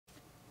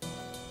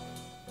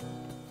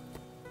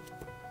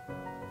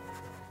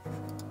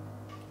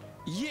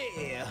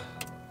Yeah.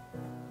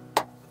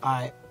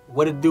 Alright,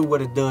 what it do,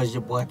 what it does,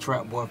 your boy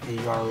Trap Boy P.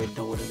 You already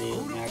know what it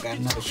is, man. I got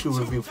another shoe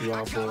review for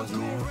y'all boys,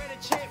 man.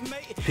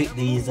 Pick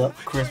these up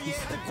for Christmas.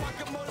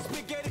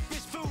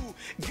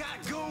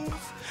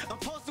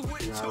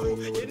 You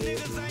already know what it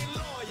is, man.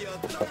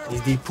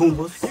 These the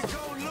Pumas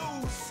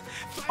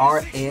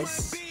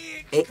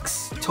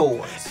RS-X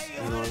Tours.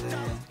 You know what I'm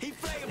saying?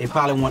 They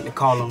probably want to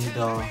call them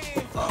the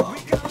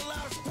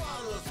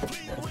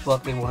what the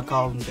fuck they want to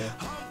call them, the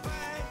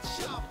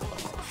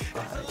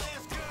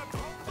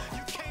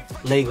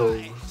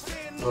Legos.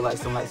 Look like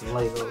some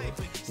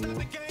Legos, you know.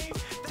 Check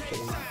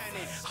them out.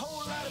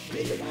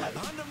 They looking like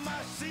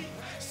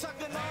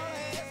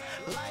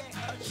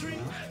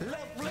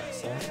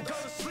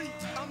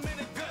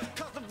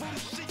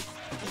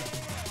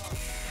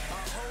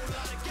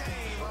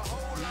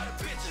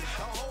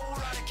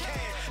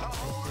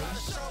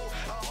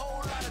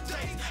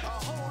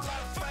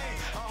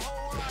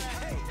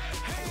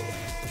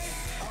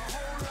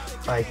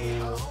biking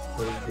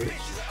with a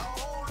bitch.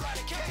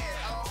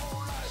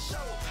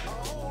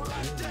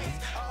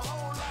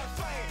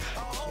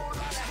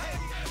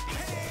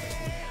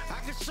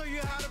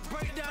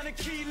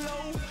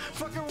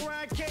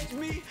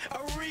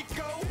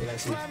 They like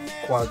some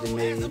quality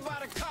made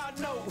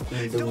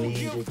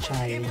Indonesia,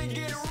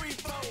 Chinese,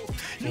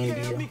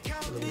 India,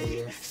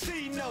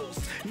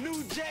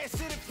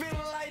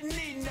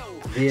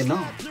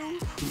 Vietnam.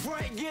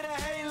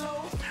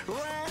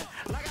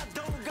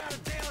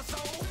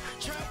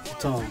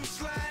 Tom.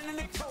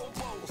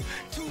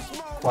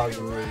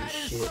 Quality made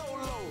shit.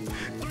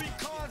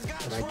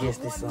 But I guess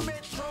this some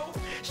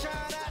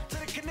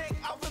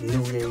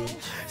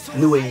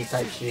new age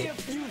type shit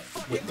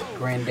with the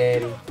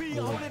granddaddy, you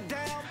know.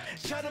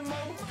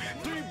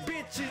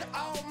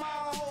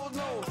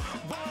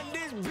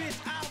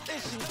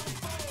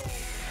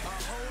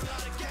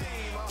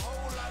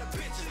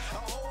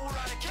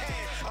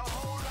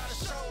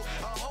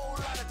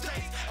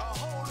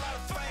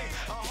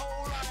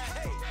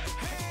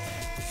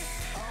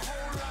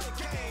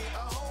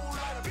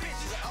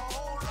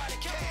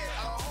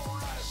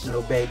 You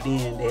know, back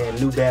then they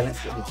had New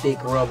Balance with the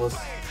thick rubbers,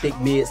 thick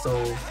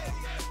midsoles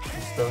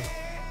and stuff.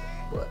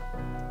 But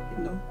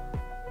you know,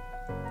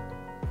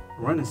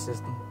 running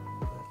system.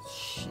 But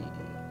shit,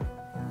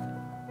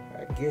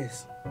 I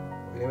guess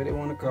whatever they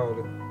want to call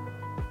it.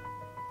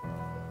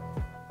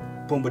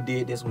 Puma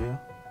did this one.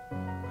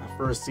 I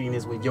first seen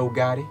this with Yo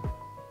Gotti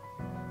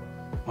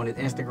on his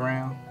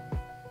Instagram.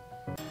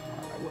 I was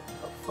like, what the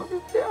fuck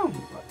is them?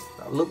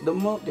 I looked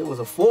them up. They was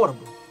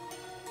affordable,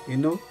 you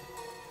know.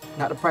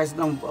 Not the price of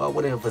them,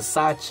 whatever,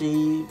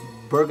 Versace,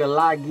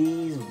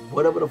 Burgerlagis,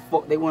 whatever the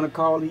fuck they want to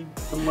call these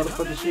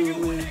motherfucking shoes,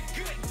 man.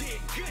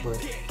 But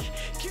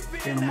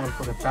paying a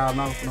motherfucking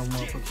 $1,000 for no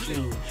motherfucking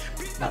shoes.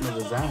 Not no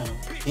design.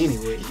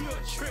 Anyway,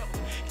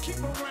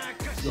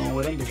 going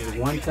with them bitches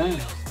one time.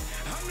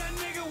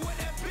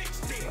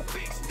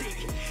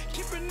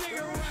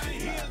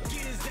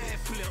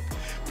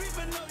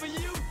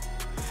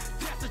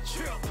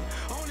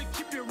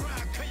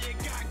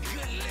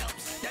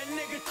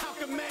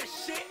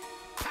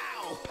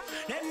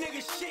 That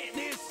nigga shit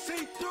is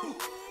see through.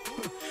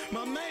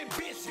 My main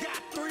bitch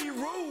got 3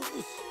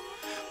 rules.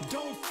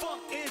 Don't fuck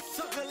and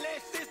suck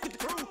unless it's the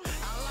crew.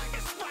 I like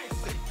it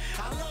spicy.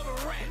 I love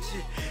it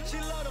ratchet. She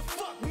love to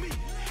fuck me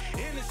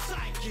in the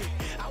psyche.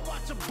 I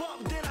watch a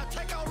bump, then I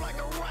take out like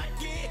a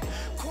rocket.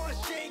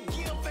 Crochet,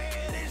 give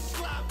head and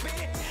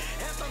sloppy.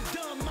 As I'm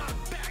done, my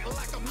back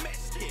like a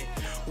Mexican.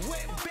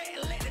 Wet back,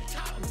 let the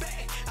top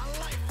back. I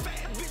like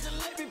fat bitches,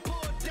 let me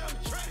pull down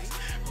tracks.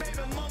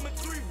 Baby mama,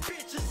 3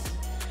 bitches.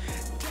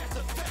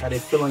 How they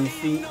feel on your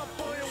feet?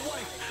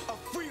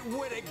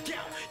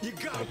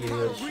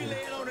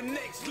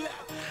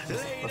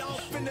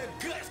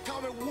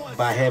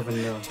 By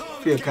having the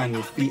feel kind of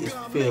your feet, it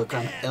feel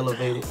kind of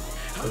elevated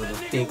because of the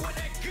thick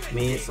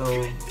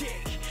midsole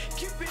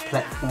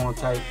platform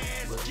type.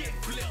 But you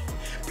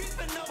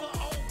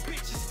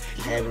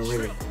haven't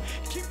really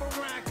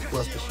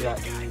bust the shit out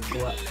there and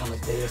go out on a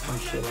day or some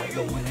shit like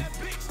that, you know.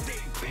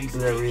 I'm do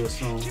that real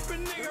soon.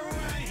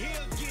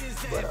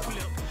 But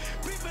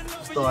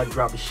start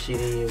dropping shit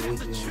every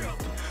week, you know.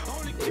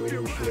 Every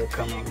new shit that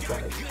come out, I'm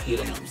trying to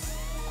get them,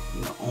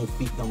 you know, on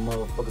feet them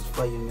motherfuckers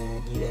for you,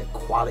 man. Give that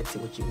quality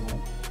what you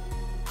want.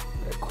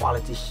 That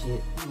quality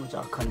shit, what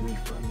y'all come to me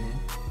for, man.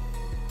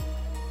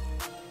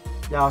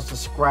 Y'all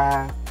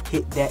subscribe,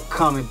 hit that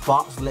comment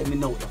box, let me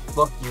know what the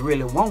fuck you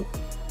really want.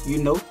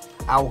 You know,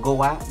 I will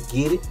go out,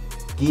 get it,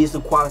 give you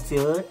some quality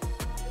of it,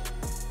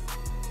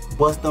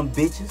 bust them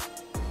bitches,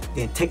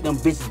 then take them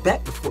bitches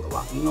back to Foot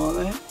Locker, you know what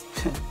I mean?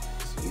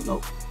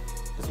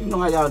 You know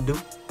how y'all do.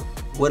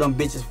 Wear them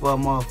bitches for a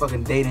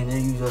motherfucking date and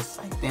then you just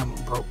like, damn,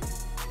 I'm broke.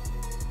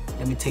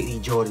 Let me take these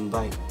Jordans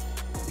back.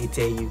 They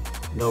tell you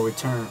no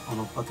return on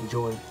a fucking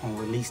Jordan on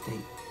release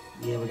date.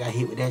 You ever got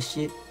hit with that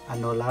shit? I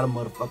know a lot of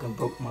motherfucking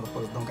broke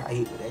motherfuckers don't got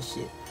hit with that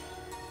shit.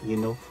 You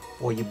know,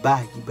 before you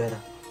buy, you better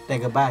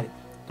think about it.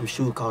 Them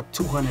shoes cost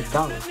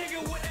 $200.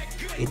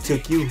 It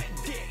took you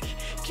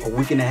a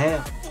week and a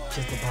half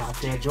just to buy a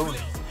pair of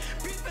Jordans.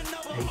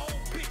 Hey,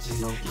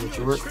 you know what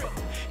you work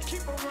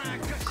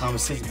for. Common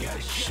sense be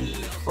like, shit,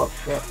 fuck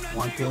that.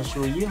 One pair of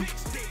shoe a year.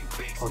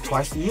 Or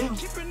twice a year.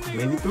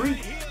 Maybe 3.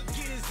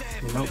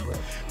 You know, but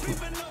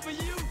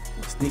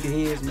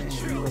sneakerheads, man,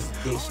 you know, it's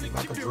addiction,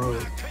 like a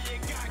drug.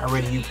 I'd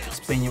rather you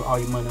spend all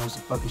your money on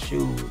some fucking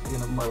shoes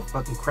than a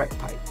motherfucking crack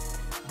pipe.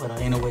 But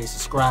anyway,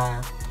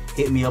 subscribe.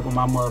 Hit me up on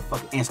my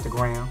motherfucking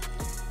Instagram.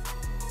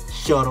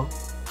 Shuttle.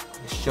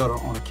 Shuttle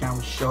on the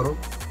camera. Shuttle.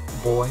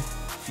 Boy.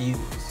 Fuse.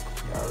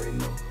 You already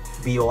know.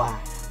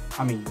 B-O-I.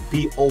 I mean,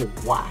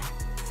 B-O-Y.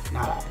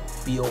 Not I.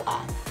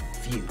 B-O-I.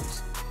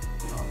 Fuse.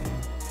 You know what I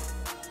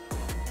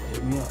mean?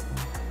 Hit me up,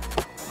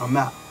 man. I'm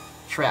out.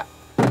 Trap.